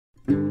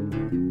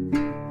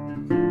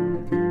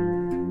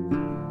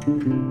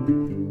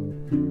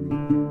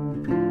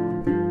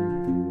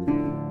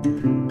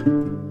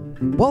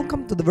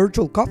Welcome to the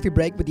virtual coffee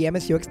break with the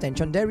MSU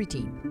Extension Dairy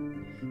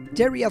team.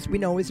 Dairy, as we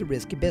know, is a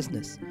risky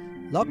business.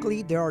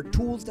 Luckily, there are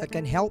tools that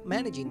can help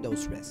managing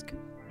those risks.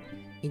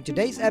 In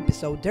today's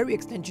episode, Dairy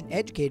Extension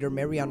educator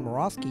Marianne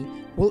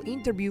Morawski will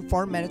interview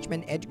farm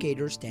management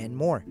educator Stan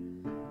Moore.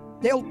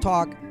 They'll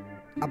talk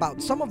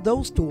about some of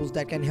those tools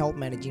that can help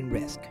managing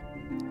risk.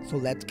 So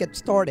let's get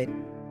started.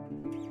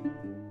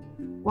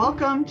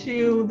 Welcome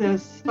to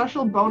this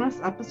special bonus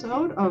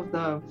episode of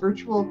the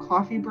virtual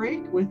coffee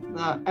break with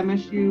the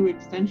MSU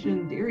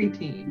Extension Dairy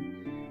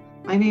team.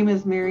 My name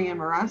is Marianne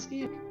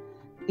Morawski,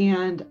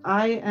 and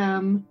I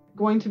am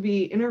going to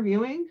be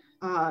interviewing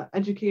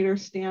educator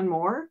Stan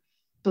Moore.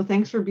 So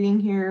thanks for being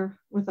here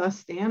with us,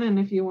 Stan. And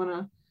if you want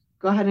to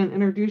go ahead and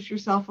introduce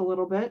yourself a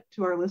little bit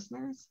to our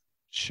listeners.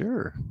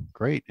 Sure,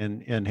 great,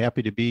 and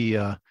happy to be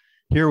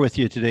here with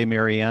you today,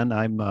 Marianne.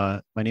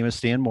 My name is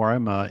Stan Moore.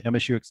 I'm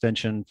MSU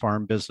Extension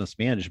Farm Business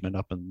Management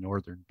up in the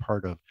northern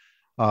part of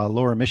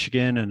Lower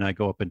Michigan, and I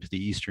go up into the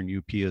eastern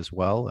UP as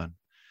well.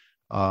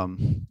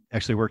 And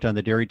actually worked on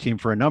the dairy team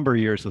for a number of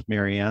years with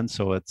Marianne,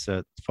 so it's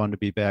fun to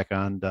be back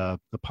on the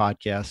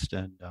podcast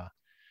and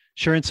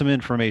sharing some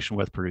information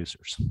with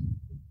producers.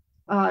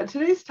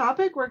 Today's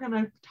topic, we're going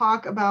to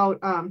talk about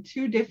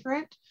two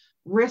different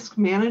risk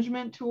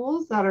management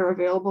tools that are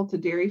available to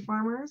dairy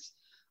farmers.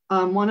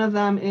 One of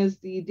them is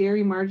the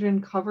Dairy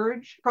Margin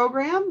Coverage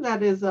Program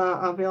that is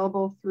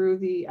available through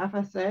the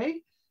FSA.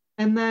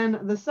 And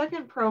then the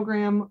second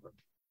program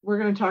we're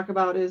going to talk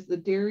about is the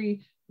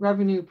Dairy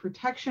Revenue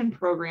Protection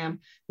Program,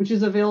 which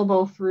is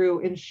available through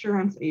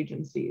insurance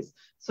agencies.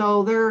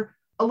 So they're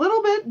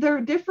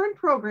different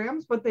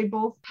programs, but they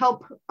both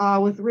help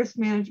with risk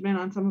management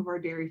on some of our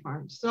dairy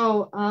farms.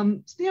 So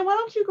Stan, why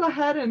don't you go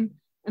ahead and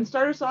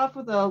start us off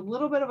with a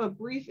little bit of a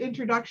brief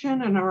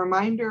introduction and a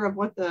reminder of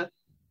what the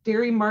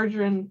Dairy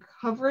Margin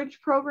Coverage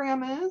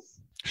Program is?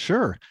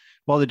 Sure.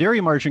 Well, the Dairy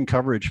Margin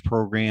Coverage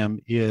Program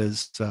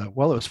is, it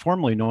was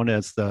formerly known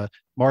as the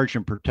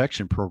Margin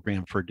Protection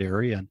Program for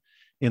dairy, and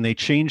they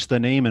changed the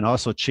name and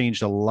also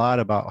changed a lot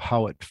about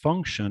how it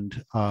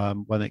functioned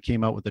when it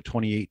came out with the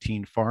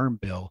 2018 Farm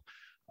Bill.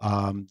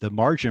 The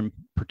Margin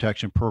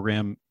Protection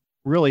Program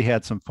really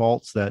had some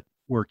faults that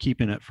were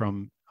keeping it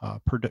from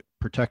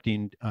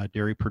protecting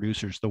dairy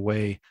producers the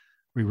way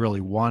we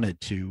really wanted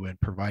to, and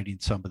providing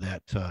some of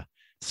that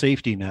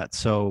safety net.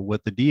 So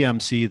with the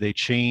DMC, they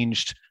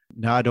changed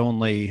not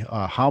only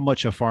how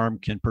much a farm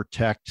can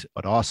protect,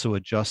 but also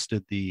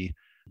adjusted the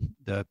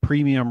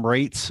premium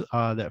rates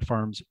that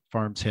farms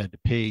had to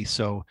pay.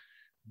 So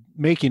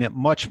making it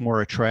much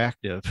more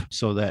attractive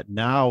so that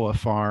now a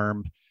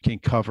farm can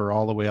cover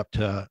all the way up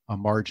to a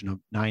margin of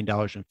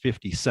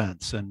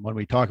 $9.50. And when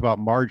we talk about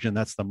margin,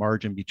 that's the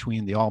margin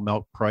between the all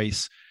milk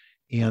price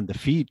and the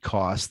feed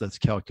cost that's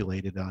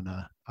calculated on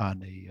a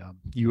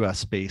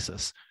US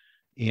basis.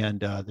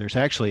 And there's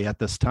actually at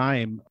this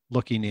time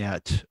looking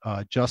at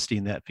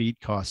adjusting that feed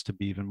cost to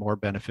be even more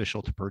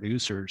beneficial to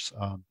producers.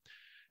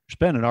 There's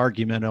been an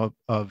argument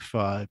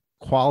of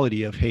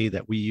quality of hay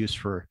that we use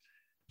for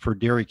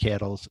dairy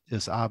cattle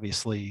is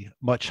obviously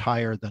much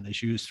higher than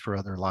is used for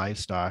other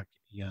livestock.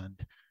 And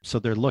so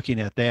they're looking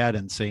at that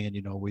and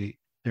saying,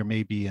 there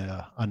may be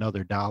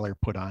another dollar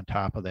put on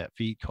top of that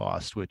feed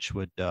cost, which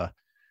would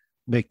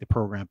make the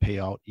program pay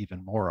out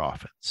even more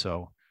often.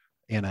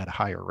 And at a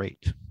higher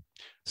rate.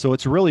 So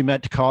it's really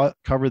meant to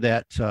cover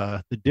that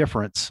the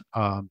difference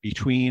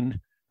between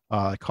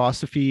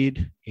cost of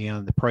feed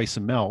and the price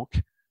of milk,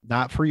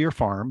 not for your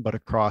farm, but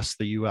across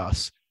the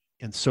U.S.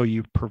 And so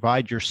you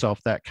provide yourself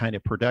that kind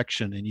of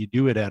protection, and you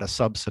do it at a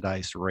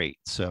subsidized rate.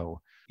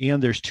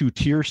 And there's two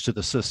tiers to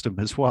the system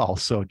as well.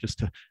 So just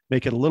to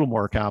make it a little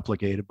more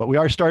complicated, but we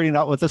are starting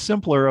out with a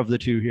simpler of the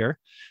two here.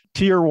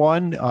 Tier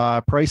one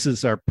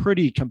prices are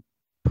pretty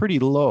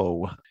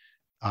low.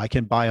 I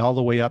can buy all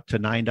the way up to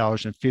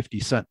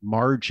 $9.50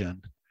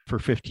 margin for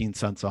 15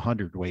 cents a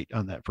hundredweight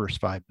on that first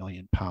 5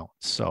 million pounds.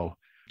 So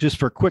just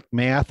for quick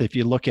math, if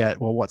you look at,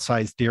 what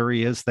size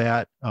dairy is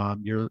that?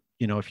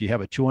 If you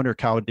have a 200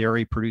 cow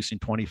dairy producing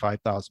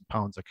 25,000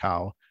 pounds of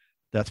cow,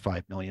 that's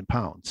 5 million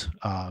pounds.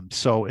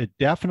 So it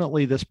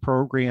definitely, this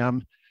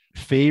program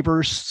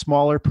favors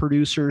smaller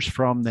producers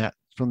from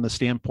the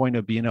standpoint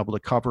of being able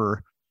to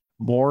cover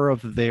more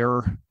of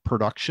their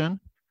production.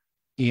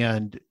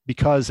 And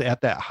because at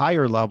that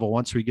higher level,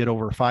 once we get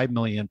over 5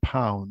 million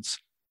pounds,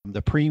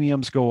 the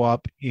premiums go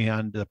up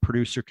and the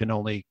producer can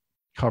only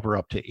cover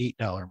up to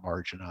 $8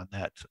 margin on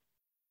that,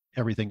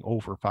 everything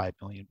over 5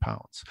 million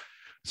pounds.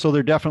 So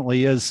there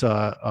definitely is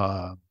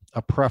a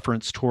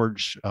preference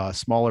towards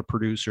smaller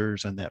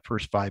producers and that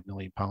first 5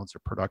 million pounds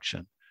of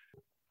production.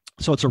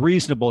 So it's a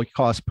reasonable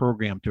cost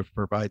program to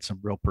provide some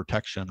real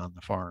protection on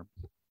the farm.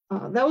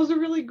 That was a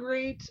really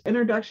great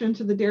introduction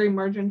to the Dairy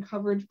Margin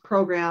Coverage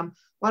Program.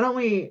 Why don't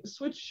we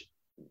switch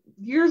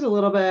gears a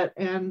little bit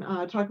and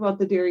talk about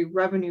the Dairy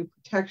Revenue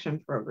Protection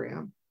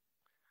Program?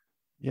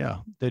 Yeah,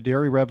 the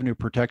Dairy Revenue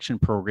Protection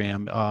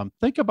Program.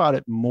 Think about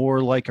it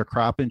more like a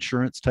crop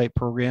insurance type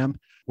program.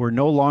 We're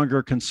no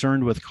longer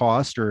concerned with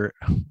cost, or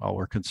well,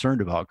 we're concerned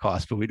about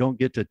cost, but we don't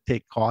get to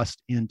take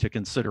cost into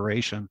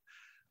consideration.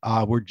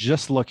 We're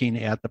just looking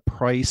at the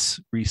price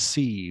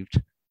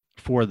received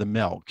for the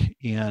milk,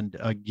 and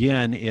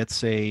again,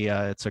 it's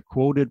a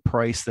quoted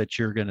price that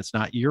you're going. It's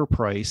not your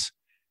price.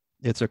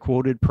 It's a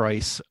quoted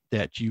price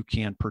that you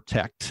can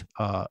protect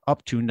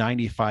up to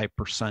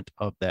 95%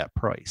 of that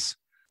price.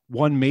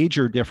 One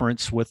major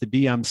difference with the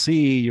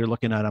DMC, you're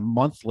looking at a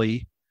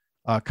monthly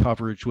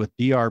coverage. With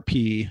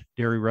DRP,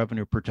 Dairy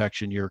Revenue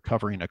Protection, you're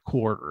covering a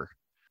quarter.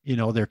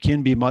 There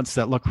can be months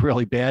that look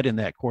really bad in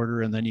that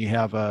quarter, and then you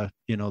have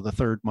the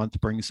third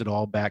month brings it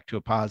all back to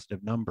a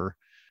positive number.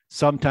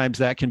 Sometimes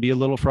that can be a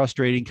little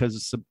frustrating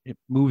because it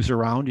moves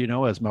around,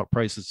 as milk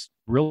prices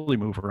really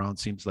move around,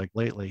 seems like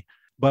lately.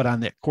 But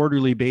on that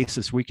quarterly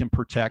basis, we can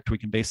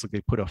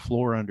basically put a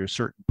floor under a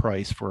certain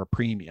price for a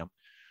premium.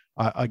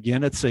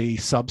 Again, it's a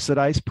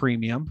subsidized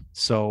premium.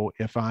 So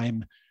if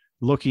I'm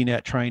looking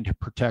at trying to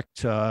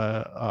protect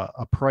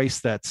a price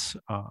that's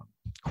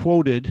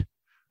quoted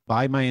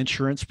by my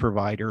insurance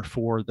provider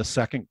for the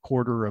second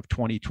quarter of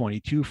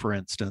 2022, for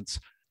instance,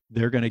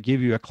 they're going to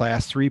give you a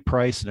class 3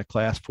 price and a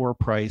class 4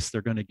 price.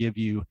 They're going to give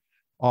you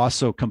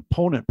also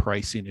component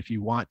pricing if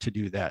you want to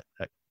do that.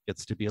 That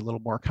gets to be a little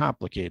more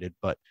complicated,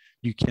 but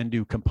you can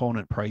do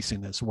component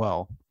pricing as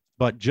well.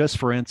 But just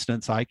for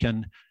instance,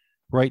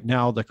 right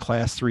now, the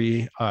class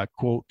 3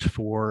 quote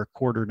for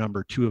quarter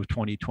number 2 of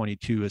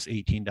 2022 is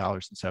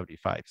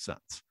 $18.75.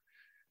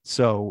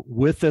 So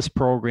with this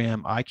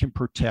program, I can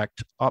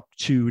protect up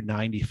to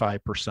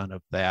 95%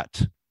 of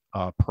that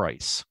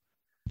price.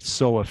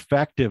 So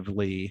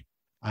effectively,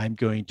 I'm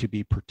going to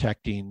be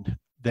protecting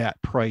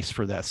that price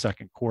for that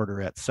second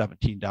quarter at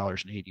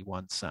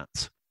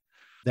 $17.81.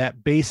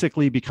 That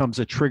basically becomes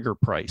a trigger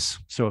price.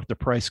 So if the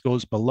price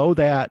goes below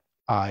that,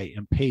 I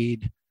am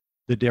paid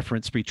the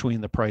difference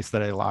between the price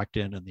that I locked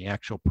in and the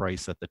actual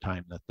price at the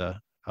time that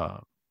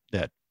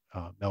the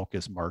milk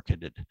is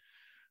marketed.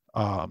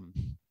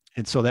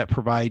 And so that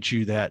provides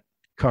you that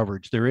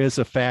coverage. There is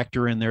a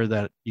factor in there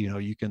that,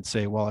 you can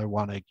say, well, I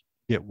want to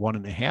get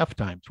 1.5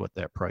 times what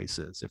that price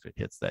is if it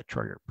hits that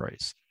trigger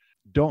price.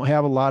 Don't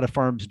have a lot of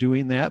farms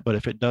doing that, but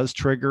if it does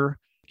trigger,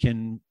 it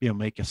can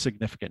make a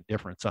significant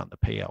difference on the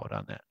payout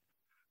on that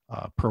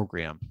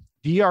program.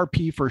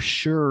 DRP for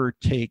sure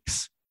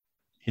takes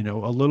a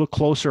little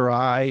closer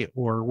eye,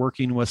 or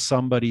working with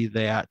somebody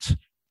that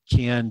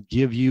can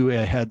give you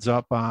a heads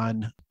up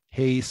on,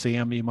 hey,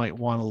 Sam, you might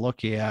want to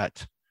look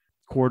at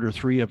quarter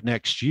 3 of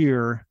next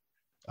year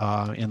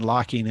and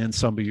locking in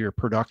some of your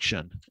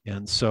production.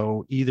 And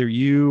so either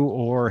you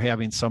or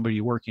having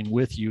somebody working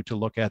with you to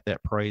look at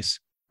that price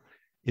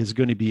is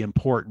going to be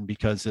important,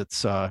 because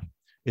it's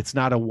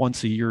not a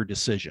once a year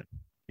decision.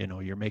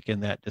 You're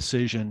making that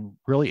decision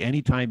really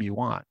anytime you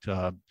want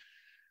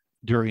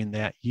during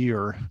that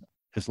year.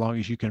 As long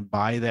as you can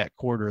buy that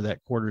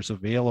quarter's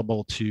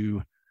available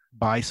to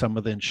buy some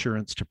of the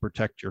insurance to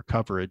protect your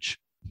coverage,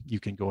 you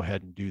can go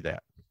ahead and do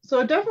that. So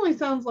it definitely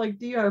sounds like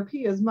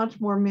DRP is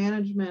much more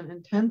management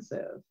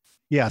intensive.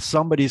 Yeah,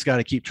 somebody's got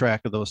to keep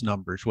track of those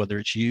numbers, whether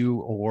it's you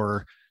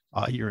or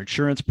your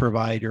insurance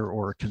provider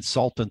or a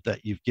consultant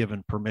that you've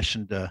given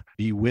permission to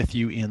be with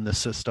you in the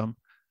system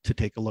to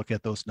take a look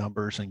at those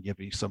numbers and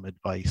give you some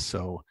advice.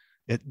 So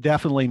it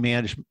definitely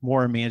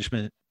more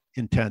management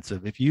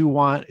intensive. If you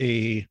want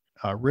a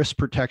risk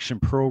protection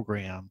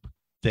program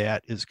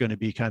that is going to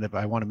be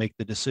I want to make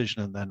the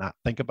decision and then not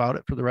think about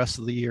it for the rest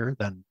of the year,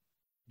 then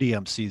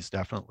DMC is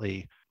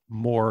definitely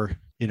more,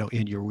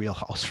 in your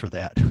wheelhouse for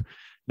that.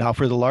 Now,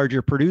 for the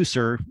larger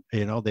producer,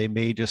 they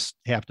may just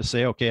have to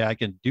say, okay, I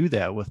can do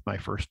that with my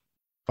first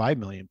 5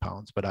 million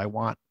pounds, but I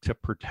want to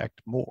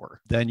protect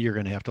more. Then you're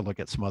going to have to look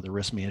at some other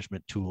risk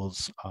management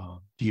tools,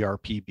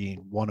 DRP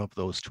being one of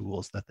those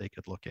tools that they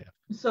could look at.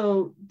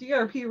 So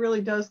DRP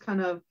really does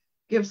kind of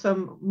give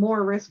some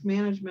more risk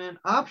management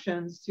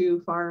options to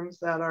farms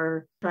that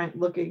are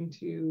looking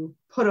to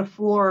put a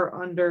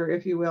floor under,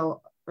 if you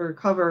will,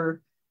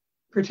 or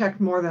protect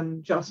more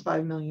than just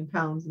 5 million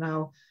pounds.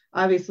 Now,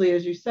 obviously,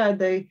 as you said,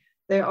 they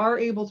are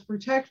able to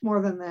protect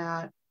more than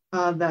that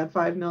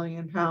 5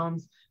 million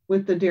pounds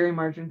with the dairy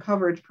margin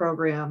coverage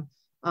program,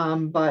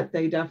 but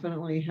they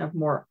definitely have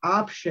more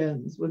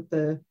options with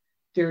the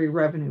dairy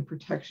revenue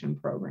protection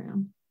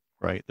program.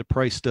 Right. The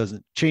price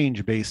doesn't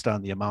change based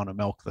on the amount of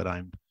milk that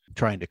I'm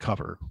trying to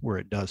cover, where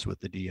it does with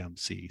the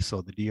DMC. So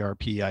the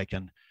DRP,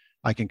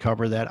 I can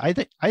cover that. I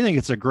think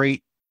it's a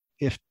great,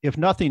 if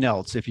nothing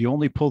else, if you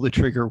only pull the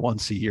trigger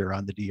once a year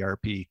on the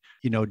DRP,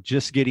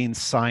 just getting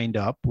signed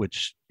up,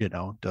 which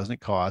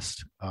doesn't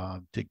cost,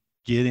 to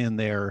get in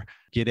there,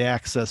 get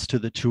access to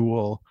the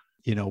tool,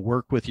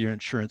 work with your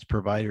insurance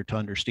provider to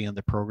understand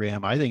the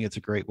program. I think it's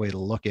a great way to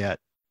look at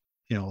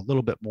a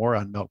little bit more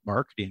on milk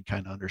marketing,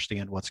 kind of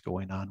understand what's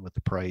going on with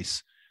the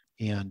price.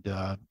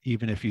 And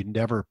even if you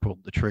never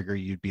pulled the trigger,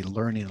 you'd be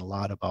learning a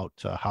lot about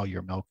how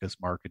your milk is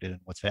marketed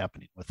and what's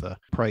happening with the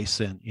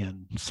price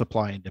in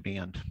supply and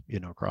demand,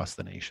 across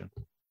the nation.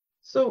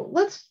 So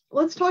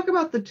let's talk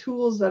about the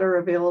tools that are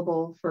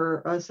available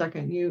for a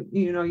second. You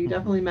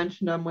definitely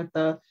mentioned them with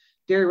the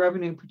Dairy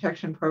Revenue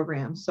Protection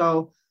Program.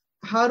 So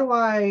how do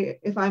I,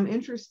 if I'm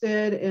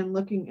interested in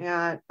looking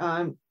at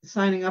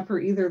signing up for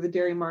either the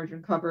dairy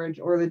margin coverage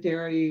or the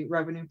dairy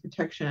revenue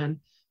protection,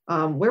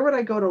 where would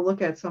I go to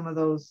look at some of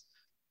those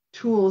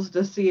tools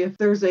to see if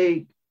there's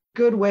a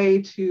good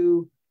way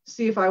to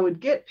see if I would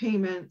get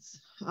payments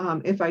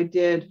if I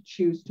did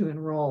choose to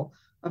enroll?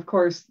 Of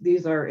course,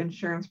 these are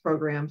insurance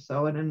programs.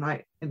 So in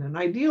an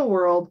ideal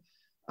world,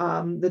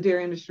 the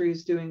dairy industry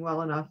is doing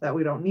well enough that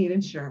we don't need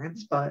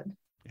insurance, but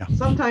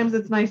sometimes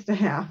it's nice to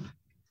have.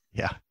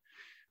 Yeah.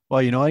 Well,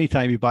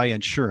 anytime you buy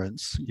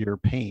insurance, you're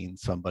paying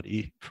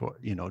somebody for,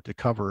 to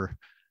cover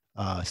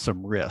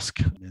some risk.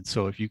 And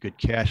so if you could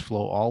cash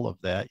flow all of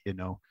that,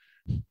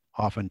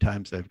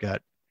 oftentimes I've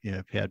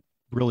had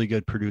really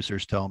good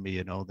producers tell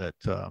me,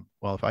 that,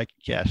 well, if I can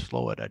cash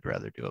flow it, I'd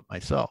rather do it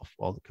myself.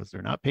 Well, because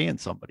they're not paying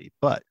somebody,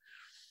 but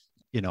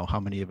how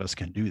many of us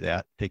can do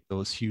that, take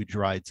those huge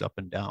rides up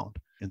and down?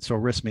 And so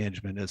risk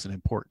management is an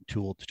important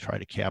tool to try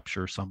to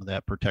capture some of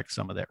that, protect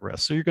some of that risk.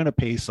 So you're going to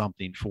pay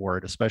something for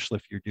it, especially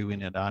if you're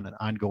doing it on an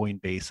ongoing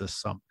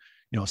basis,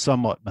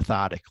 somewhat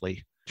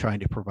methodically trying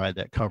to provide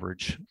that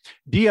coverage.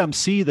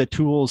 DMC, the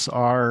tools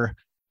are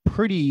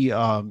pretty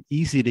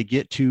easy to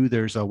get to.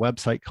 There's a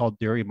website called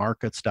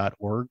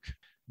dairymarkets.org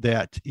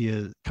that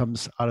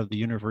comes out of the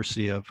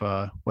University of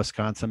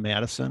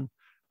Wisconsin-Madison.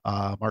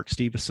 Mark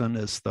Stevenson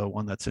is the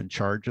one that's in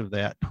charge of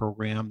that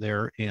program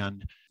there.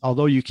 And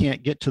although you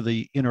can't get to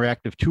the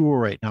interactive tool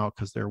right now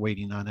because they're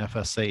waiting on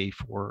FSA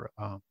for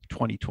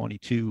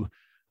 2022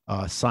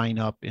 sign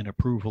up and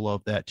approval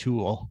of that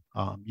tool,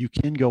 you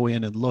can go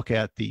in and look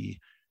at the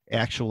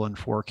actual and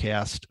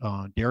forecast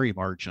dairy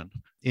margin.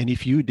 And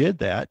if you did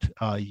that,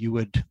 you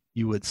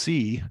would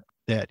see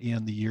that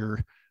in the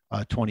year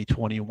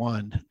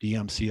 2021,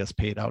 DMC has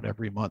paid out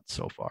every month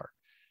so far.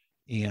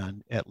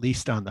 And at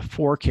least on the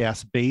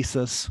forecast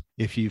basis,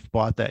 if you've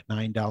bought that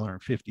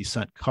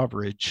 $9.50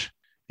 coverage,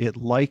 it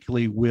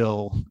likely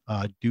will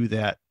do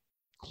that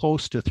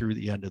close to through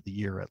the end of the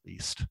year at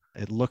least.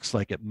 It looks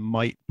like it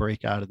might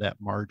break out of that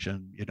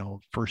margin,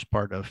 first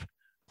part of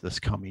this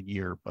coming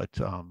year. But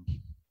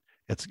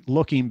it's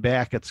looking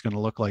back, it's going to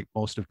look like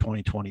most of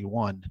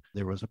 2021,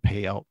 there was a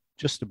payout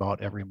just about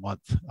every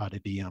month out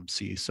of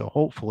DMC. So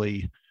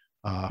hopefully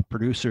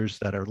producers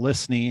that are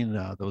listening,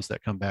 those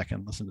that come back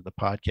and listen to the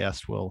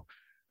podcast will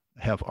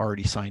have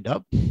already signed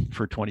up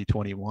for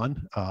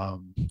 2021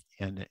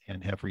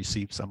 and have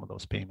received some of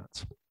those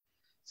payments.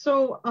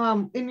 So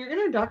in your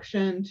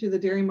introduction to the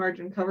Dairy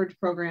Margin Coverage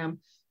Program,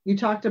 you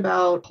talked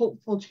about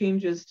hopeful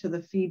changes to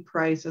the feed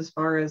price as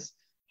far as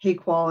hay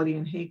quality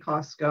and hay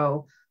costs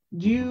go.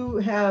 Do you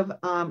have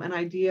an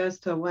idea as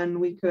to when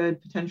we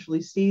could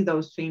potentially see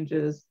those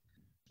changes?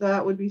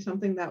 That would be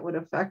something that would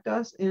affect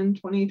us in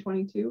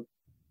 2022?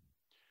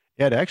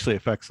 Yeah, it actually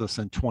affects us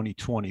in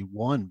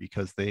 2021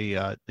 because they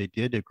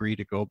did agree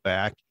to go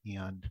back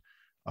and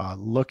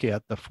look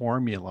at the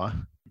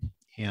formula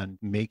and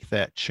make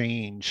that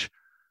change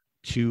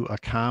to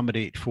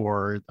accommodate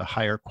for the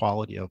higher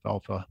quality of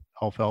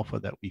alfalfa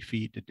that we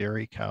feed to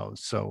dairy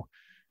cows. So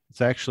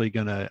it's actually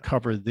going to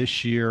cover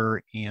this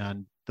year,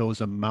 and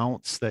those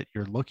amounts that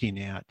you're looking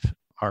at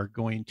are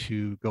going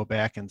to go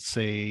back and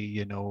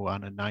say,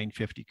 on a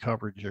 950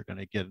 coverage, you're going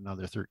to get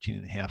another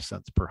 13.5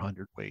 cents per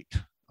hundredweight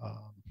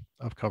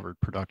of covered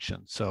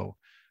production. So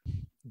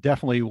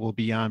definitely will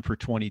be on for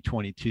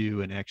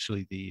 2022. And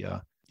actually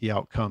the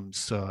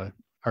outcomes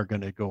are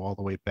going to go all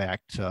the way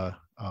back to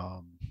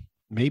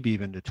maybe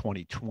even to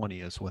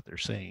 2020 is what they're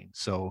saying.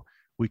 So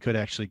we could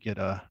actually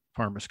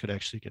farmers could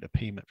actually get a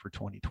payment for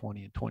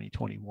 2020 and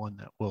 2021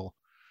 that will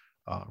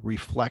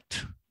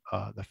reflect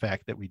the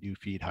fact that we do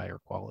feed higher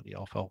quality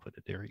alfalfa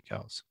to dairy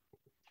cows.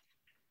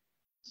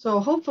 So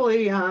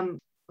hopefully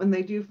when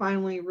they do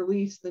finally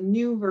release the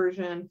new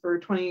version for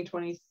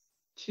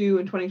 2022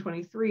 and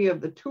 2023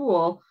 of the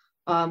tool,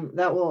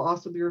 that will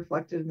also be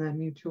reflected in that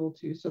new tool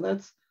too. So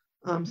that's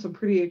some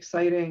pretty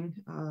exciting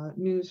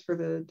news for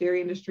the dairy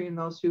industry and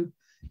those who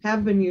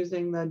have been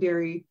using the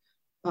Dairy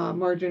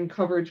Margin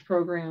Coverage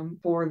Program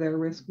for their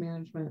risk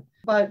management.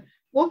 But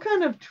what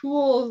kind of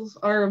tools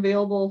are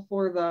available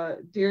for the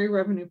Dairy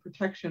Revenue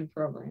Protection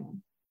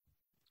Program?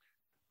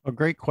 A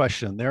great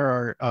question. There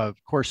are, of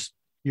course,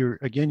 you're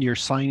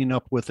signing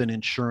up with an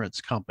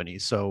insurance company.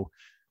 So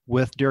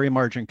with Dairy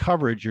Margin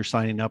Coverage, you're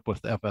signing up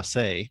with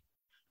FSA,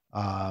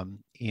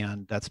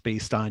 and that's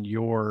based on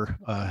your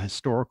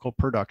historical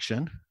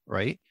production,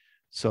 right?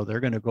 So they're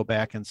going to go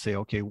back and say,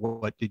 okay,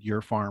 what did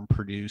your farm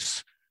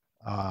produce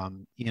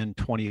in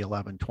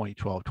 2011,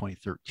 2012,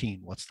 2013?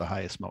 What's the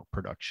highest milk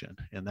production?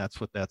 And that's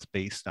what that's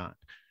based on.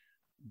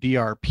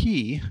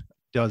 DRP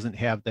doesn't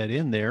have that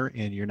in there,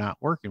 and you're not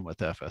working with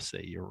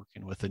FSA, you're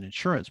working with an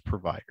insurance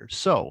provider.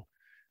 So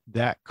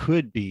that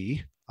could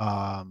be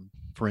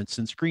for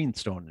instance,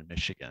 Greenstone in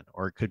Michigan,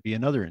 or it could be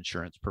another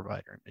insurance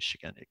provider in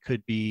Michigan. It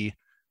could be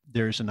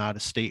there's an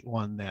out-of-state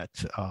one that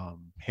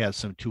has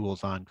some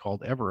tools on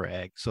called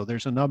Everag. So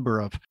there's a number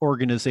of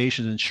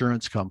organizations,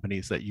 insurance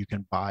companies that you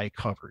can buy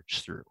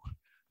coverage through.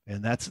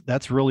 And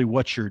that's really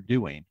what you're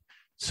doing.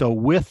 So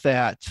with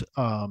that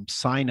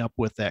sign up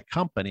with that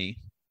company,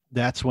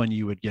 that's when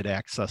you would get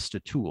access to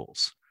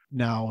tools.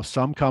 Now,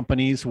 some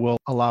companies will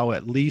allow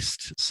at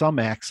least some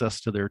access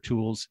to their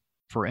tools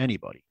for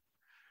anybody,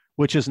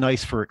 which is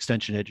nice for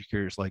extension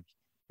educators like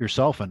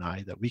yourself and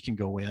I, that we can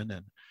go in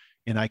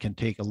and I can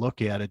take a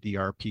look at a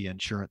DRP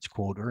insurance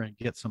quoter and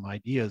get some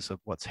ideas of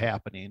what's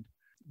happening.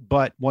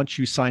 But once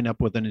you sign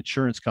up with an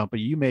insurance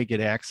company, you may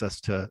get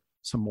access to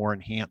some more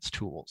enhanced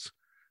tools,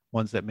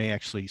 ones that may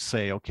actually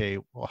say, okay,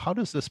 well, how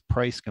does this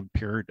price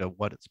compare to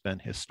what it's been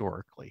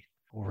historically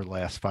over the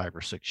last 5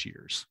 or 6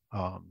 years?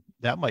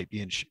 That might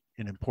be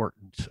an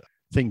important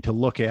thing to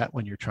look at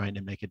when you're trying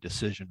to make a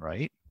decision,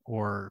 right?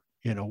 Or,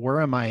 where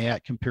am I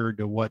at compared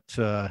to what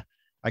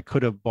I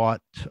could have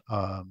bought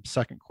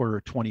second quarter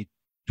of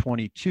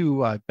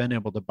 2022? I've been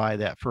able to buy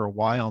that for a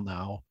while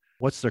now.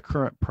 What's the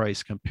current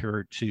price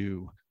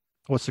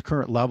what's the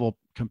current level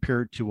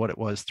compared to what it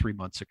was 3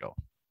 months ago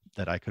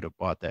that I could have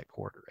bought that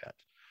quarter at?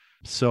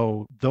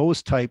 So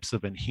those types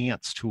of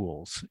enhanced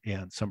tools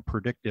and some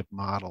predictive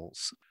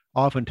models,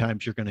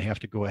 oftentimes you're going to have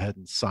to go ahead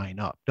and sign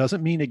up.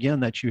 Doesn't mean, again,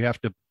 that you have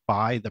to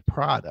buy the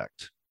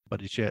product,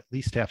 but you at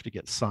least have to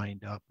get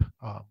signed up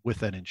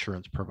with an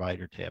insurance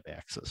provider to have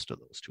access to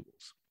those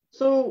tools.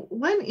 So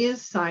when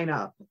is sign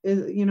up?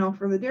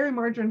 For the dairy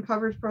margin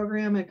coverage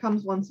program, it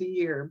comes once a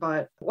year,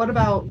 but what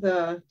about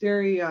the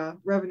dairy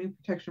revenue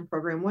protection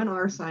program? When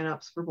are sign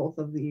ups for both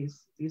of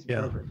these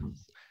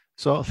programs?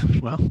 So,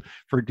 well,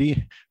 for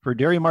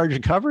dairy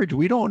margin coverage,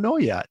 we don't know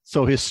yet.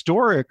 So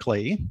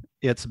historically,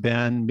 it's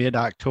been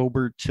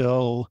mid-October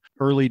till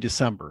early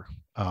December.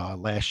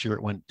 Last year,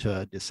 it went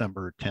to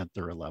December 10th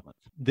or 11th.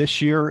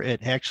 This year,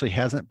 it actually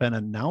hasn't been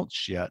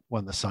announced yet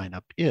when the sign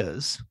up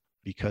is,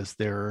 because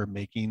they're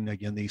making,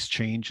 again, these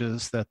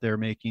changes that they're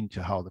making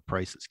to how the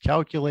price is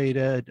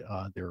calculated.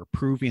 They're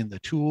approving the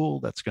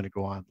tool that's going to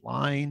go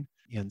online.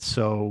 And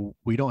so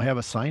we don't have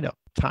a sign up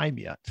time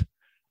yet.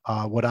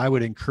 What I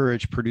would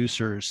encourage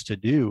producers to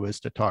do is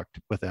to talk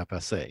with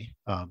FSA.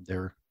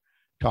 They're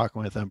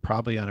talking with them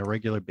probably on a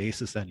regular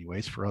basis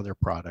anyways for other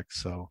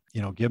products. So,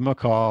 give them a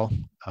call,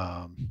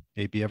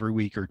 maybe every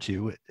week or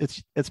two.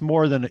 It's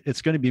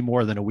going to be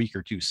more than a week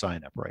or two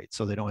sign up, right?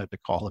 So they don't have to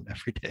call them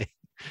every day.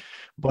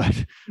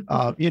 But,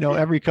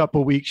 every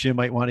couple of weeks, you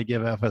might want to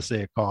give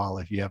FSA a call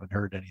if you haven't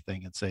heard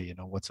anything and say,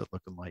 what's it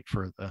looking like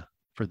for the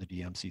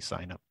DMC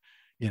sign up?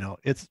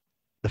 It's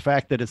the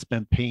fact that it's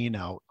been paying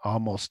out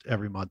almost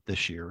every month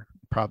this year,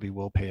 probably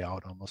will pay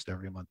out almost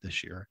every month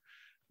this year.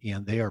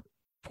 And they are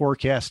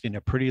forecasting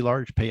a pretty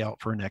large payout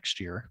for next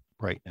year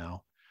right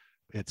now.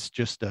 It's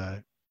just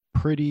a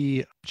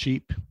pretty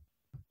cheap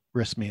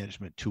risk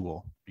management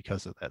tool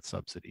because of that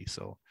subsidy.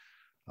 So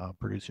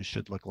producers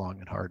should look long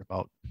and hard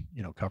about,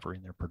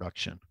 covering their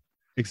production,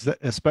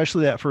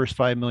 especially that first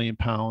 5 million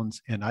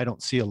pounds. And I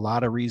don't see a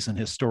lot of reason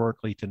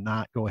historically to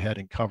not go ahead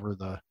and cover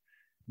the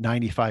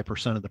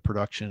 95% of the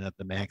production at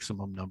the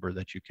maximum number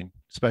that you can,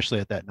 especially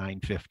at that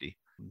 950.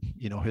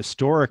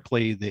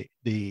 Historically,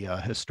 the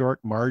historic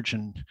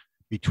margin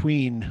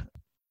between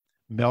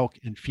milk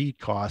and feed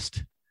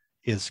cost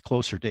is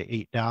closer to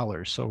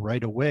 $8. So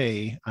right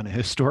away, on a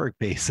historic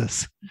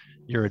basis,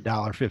 you're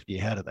 $1.50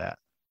 ahead of that.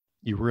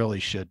 You really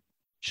should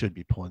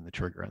be pulling the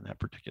trigger on that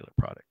particular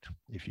product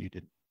if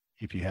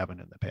you haven't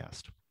in the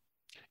past.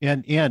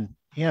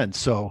 And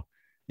so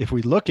if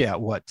we look at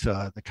what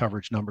the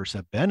coverage numbers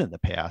have been in the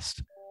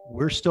past,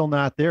 we're still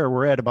not there.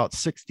 We're at about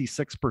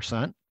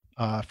 66%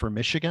 for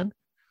Michigan.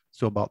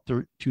 So about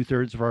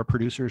 2/3 of our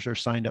producers are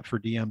signed up for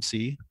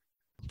DMC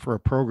for a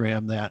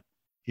program that,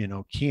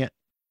 can't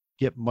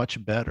get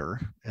much better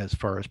as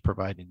far as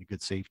providing a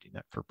good safety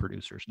net for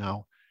producers.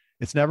 Now,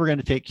 it's never going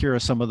to take care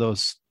of some of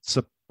those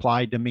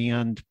supply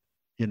demand,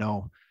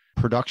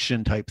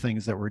 production type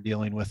things that we're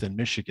dealing with in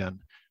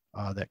Michigan.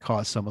 That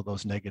cause some of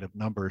those negative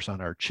numbers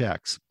on our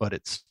checks, but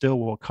it still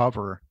will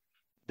cover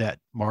that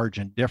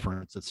margin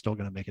difference. It's still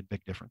going to make a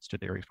big difference to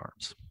dairy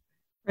farms.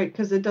 Right,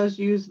 because it does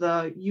use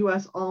the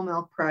U.S. all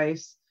milk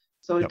price,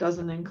 so it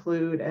doesn't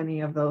include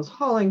any of those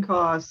hauling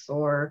costs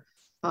or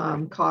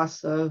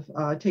costs of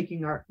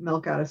taking our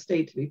milk out of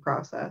state to be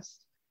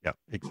processed. Yep,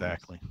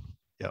 exactly.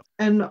 Yep.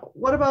 And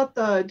what about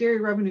the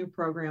dairy revenue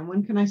program?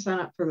 When can I sign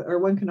up for, or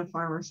when can a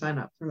farmer sign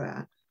up for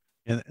that?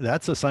 And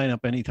that's a sign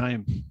up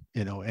anytime,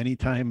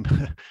 anytime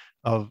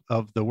of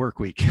the work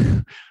week.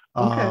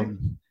 Okay.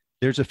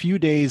 There's a few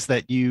days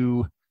that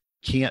you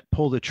can't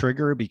pull the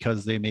trigger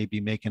because they may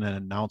be making an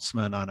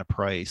announcement on a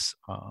price.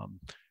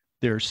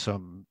 There's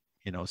some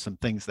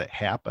things that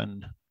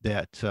happen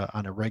that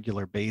on a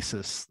regular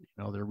basis,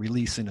 they're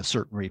releasing a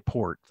certain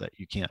report that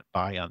you can't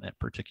buy on that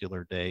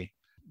particular day,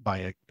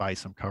 buy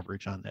some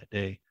coverage on that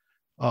day.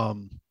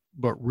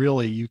 But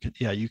really you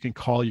can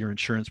call your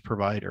insurance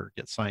provider,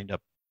 get signed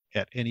up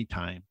at any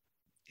time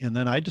And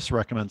then I just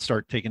recommend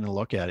start taking a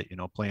look at it,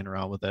 playing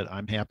around with it.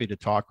 I'm happy to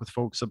talk with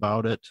folks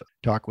about it,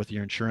 talk with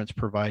your insurance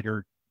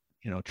provider,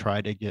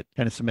 try to get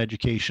kind of some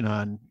education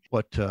on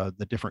what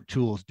the different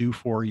tools do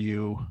for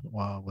you,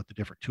 what the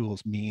different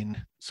tools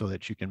mean, so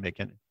that you can make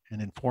an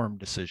informed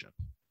decision.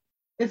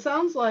 It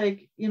sounds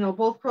like,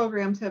 both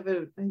programs have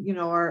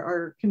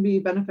can be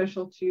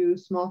beneficial to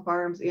small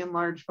farms and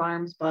large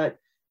farms, but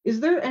is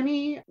there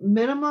any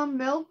minimum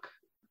milk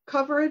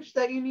coverage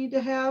that you need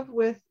to have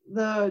with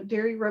the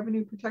Dairy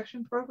Revenue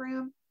Protection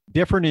Program?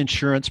 Different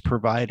insurance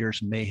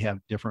providers may have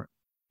different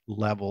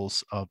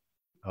levels of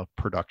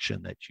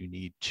production that you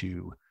need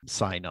to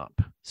sign up.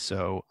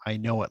 So I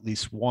know at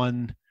least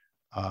one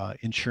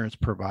insurance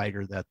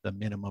provider that the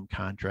minimum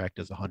contract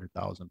is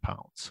 100,000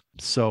 pounds.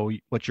 So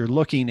what you're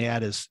looking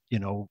at is,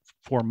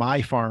 for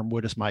my farm,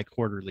 what is my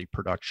quarterly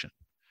production?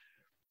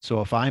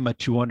 So if I'm a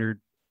 200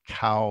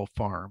 cow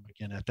farm,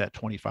 again, at that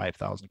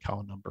 25,000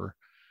 cow number,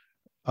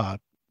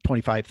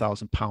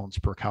 25,000 pounds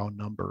per cow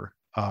number,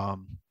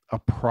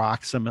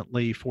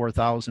 approximately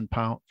 400,000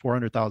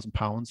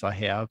 pounds I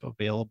have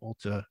available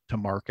to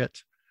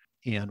market.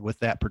 And with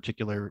that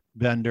particular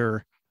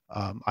vendor,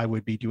 I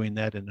would be doing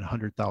that in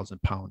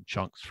 100,000 pound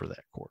chunks for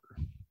that quarter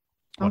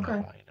when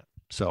I'm buying it.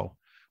 So,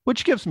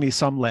 which gives me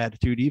some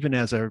latitude, even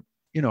as a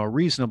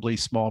reasonably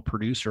small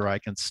producer, I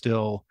can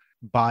still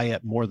buy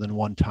it more than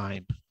one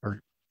time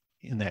or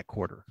in that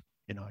quarter.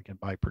 I can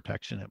buy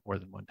protection at more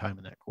than one time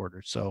in that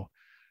quarter. So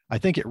I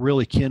think it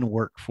really can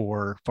work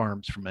for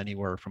farms from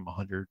anywhere from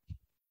 100,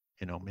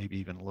 maybe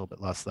even a little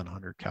bit less than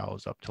 100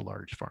 cows up to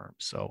large farms.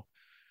 So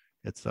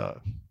it's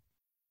a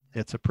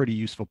pretty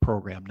useful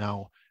program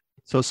now.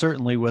 So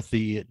certainly with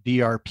the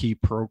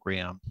DRP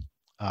program,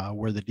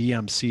 where the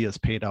DMC is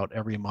paid out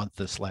every month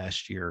this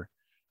last year,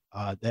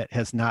 that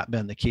has not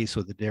been the case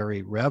with the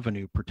Dairy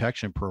Revenue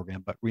Protection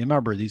Program. But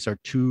remember, these are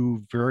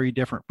two very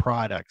different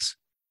products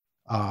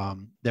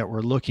that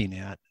we're looking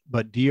at.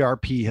 But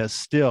DRP has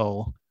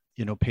still,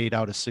 paid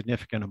out a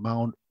significant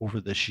amount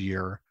over this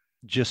year,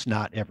 just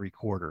not every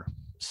quarter.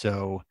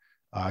 So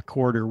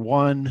quarter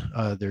one,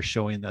 they're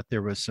showing that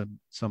there was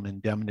some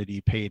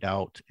indemnity paid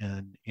out,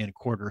 and in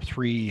quarter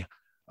three,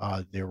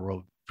 there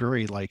will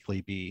very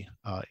likely be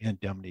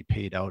indemnity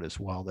paid out as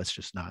well. That's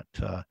just not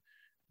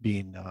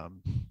being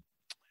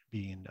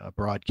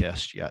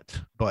broadcast yet.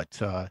 But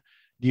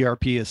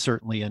DRP is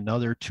certainly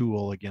another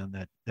tool, again,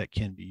 that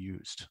can be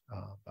used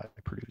by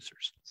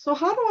producers. So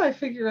how do I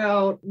figure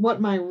out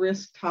what my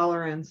risk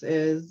tolerance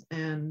is,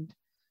 and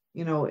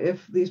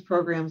if these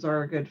programs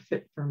are a good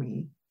fit for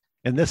me?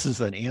 And this is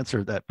an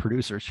answer that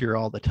producers hear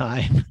all the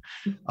time,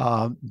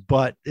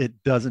 but it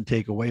doesn't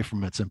take away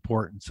from its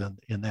importance.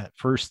 And that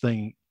first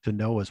thing to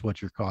know is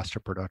what your cost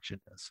of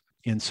production is.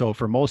 And so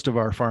for most of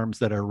our farms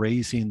that are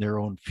raising their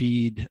own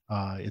feed,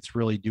 it's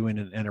really doing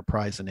an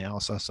enterprise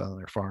analysis on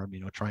their farm,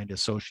 trying to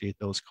associate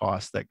those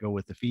costs that go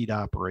with the feed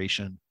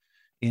operation,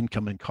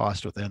 income and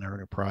cost within our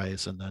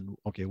enterprise, and then,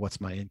 okay, what's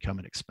my income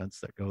and expense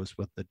that goes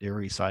with the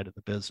dairy side of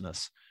the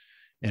business?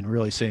 And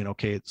really saying,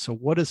 okay, so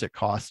what is it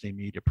costing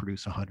me to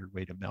produce 100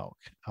 weight of milk?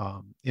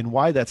 And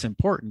why that's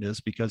important is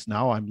because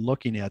now I'm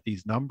looking at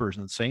these numbers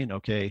and saying,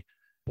 okay,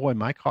 boy,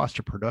 my cost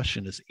of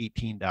production is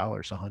 $18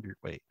 a 100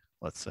 weight,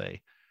 let's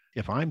say.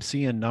 If I'm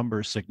seeing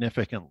numbers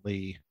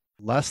significantly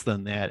less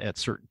than that at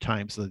certain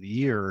times of the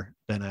year,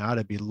 then I ought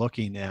to be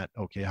looking at,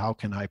 okay, how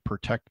can I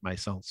protect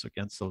myself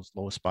against those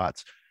low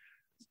spots?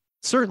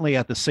 Certainly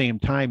at the same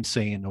time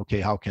saying,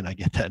 okay, how can I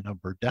get that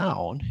number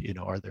down?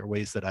 Are there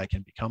ways that I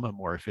can become a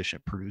more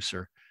efficient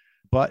producer?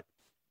 But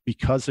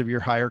because of your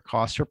higher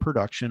cost of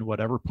production,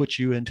 whatever puts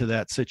you into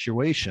that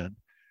situation,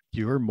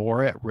 you're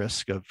more at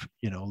risk of,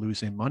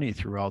 losing money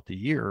throughout the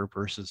year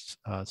versus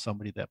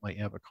somebody that might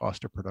have a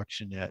cost of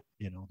production at,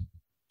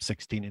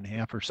 16.5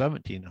 or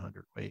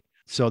 1700 weight.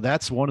 So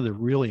that's one of the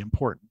really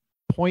important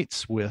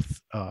points with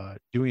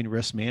doing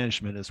risk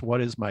management is,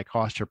 what is my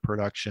cost of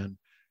production?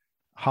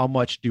 How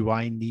much do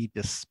I need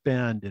to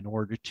spend in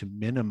order to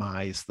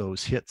minimize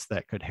those hits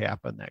that could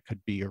happen that could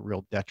be a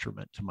real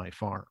detriment to my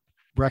farm?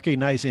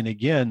 Recognizing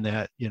again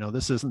that,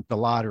 this isn't the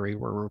lottery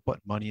where we're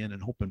putting money in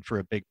and hoping for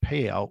a big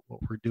payout.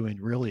 What we're doing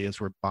really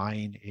is we're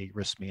buying a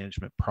risk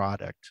management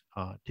product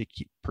to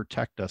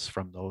protect us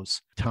from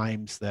those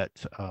times that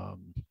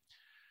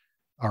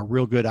are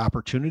real good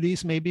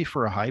opportunities maybe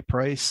for a high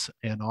price,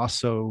 and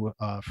also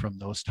from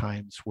those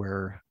times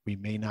where we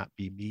may not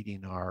be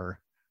meeting our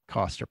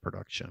cost of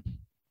production.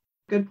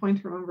 Good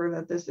point to remember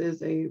that this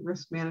is a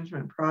risk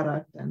management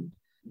product, and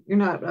you're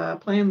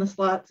not playing the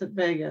slots at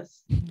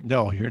Vegas.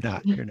 No, you're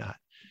not.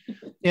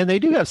 And they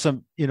do have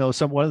some,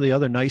 one of the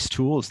other nice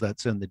tools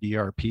that's in the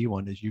DRP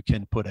one is you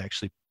can put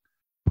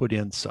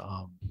in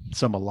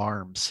some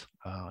alarms,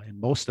 and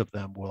most of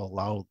them will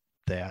allow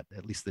that.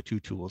 At least the two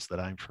tools that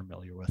I'm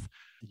familiar with,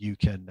 you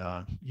can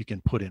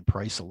put in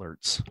price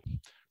alerts,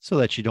 so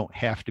that you don't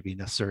have to be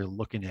necessarily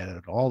looking at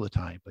it all the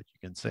time, but you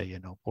can say,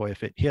 boy,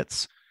 if it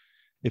hits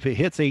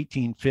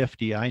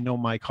 1850, I know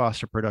my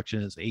cost of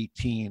production is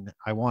 18.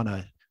 I want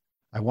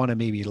to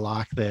maybe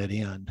lock that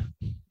in,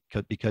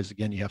 because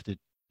again, you have to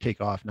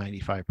take off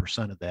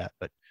 95% of that.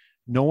 But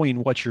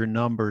knowing what your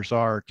numbers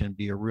are can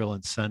be a real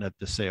incentive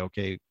to say,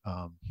 okay,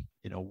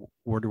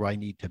 where do I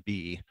need to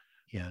be?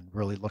 And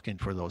really looking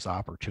for those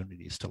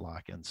opportunities to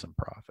lock in some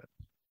profit.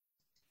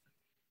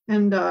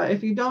 And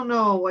if you don't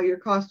know what your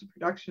cost of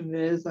production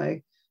is,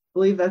 I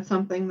believe that's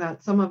something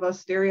that some of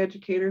us dairy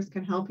educators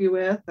can help you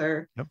with,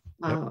 or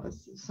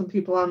some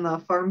people on the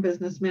farm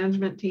business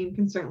management team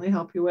can certainly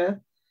help you with.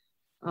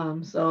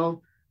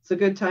 So it's a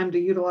good time to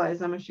utilize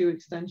MSU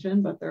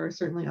Extension, but there are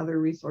certainly other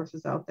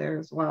resources out there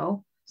as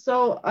well.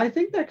 So I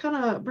think that kind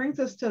of brings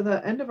us to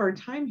the end of our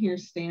time here,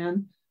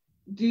 Stan.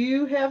 Do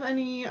you have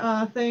any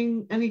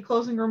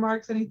closing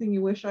remarks, anything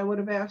you wish I would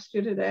have asked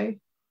you today?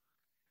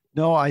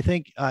 No, I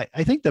think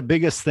the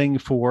biggest thing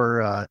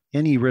for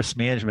any risk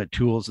management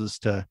tools is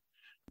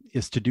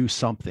to do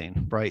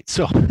something, right?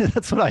 So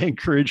that's what I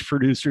encourage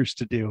producers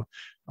to do,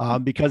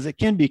 because it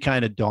can be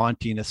kind of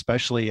daunting,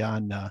 especially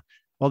on the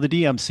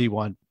DMC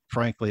one,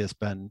 frankly, has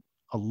been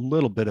a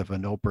little bit of a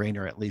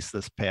no-brainer, at least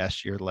this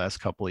past year, the last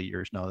couple of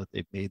years, now that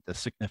they've made the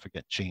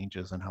significant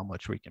changes and how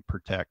much we can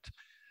protect.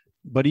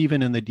 But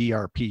even in the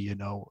DRP,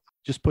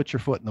 just put your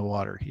foot in the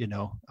water,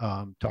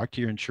 talk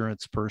to your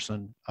insurance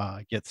person,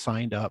 get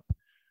signed up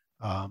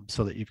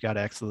so that you've got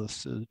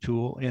access to the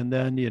tool. And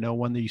then,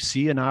 when you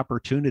see an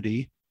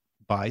opportunity,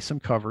 buy some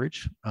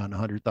coverage on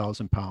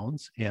 100,000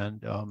 pounds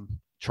and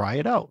try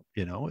it out.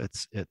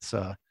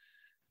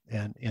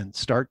 And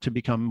start to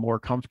become more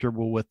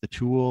comfortable with the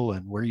tool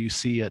and where you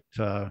see it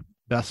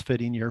best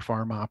fitting your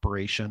farm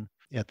operation.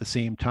 At the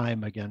same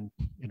time, again,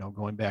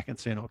 going back and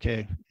saying,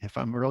 okay, if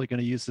I'm really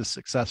going to use this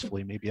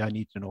successfully, maybe I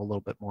need to know a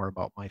little bit more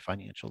about my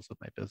financials of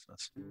my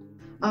business.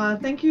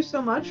 Thank you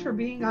so much for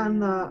being on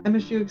the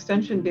MSU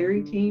Extension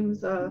Dairy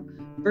Team's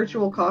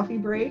virtual coffee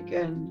break,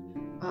 and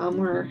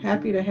we're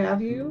happy to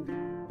have you.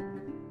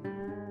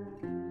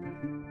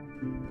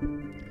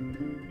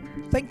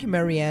 Thank you,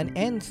 Marianne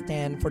and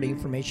Stan, for the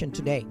information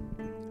today.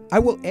 I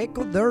will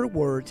echo their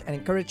words and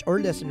encourage our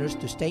listeners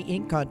to stay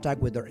in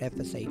contact with their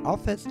FSA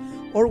office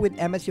or with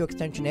MSU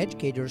Extension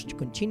educators to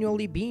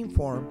continually be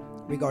informed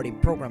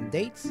regarding program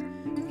dates,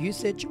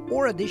 usage,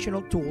 or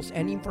additional tools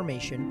and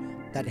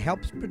information that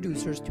helps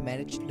producers to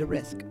manage the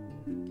risk.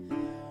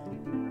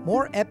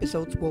 More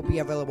episodes will be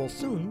available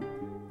soon,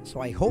 so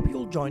I hope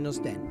you'll join us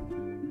then.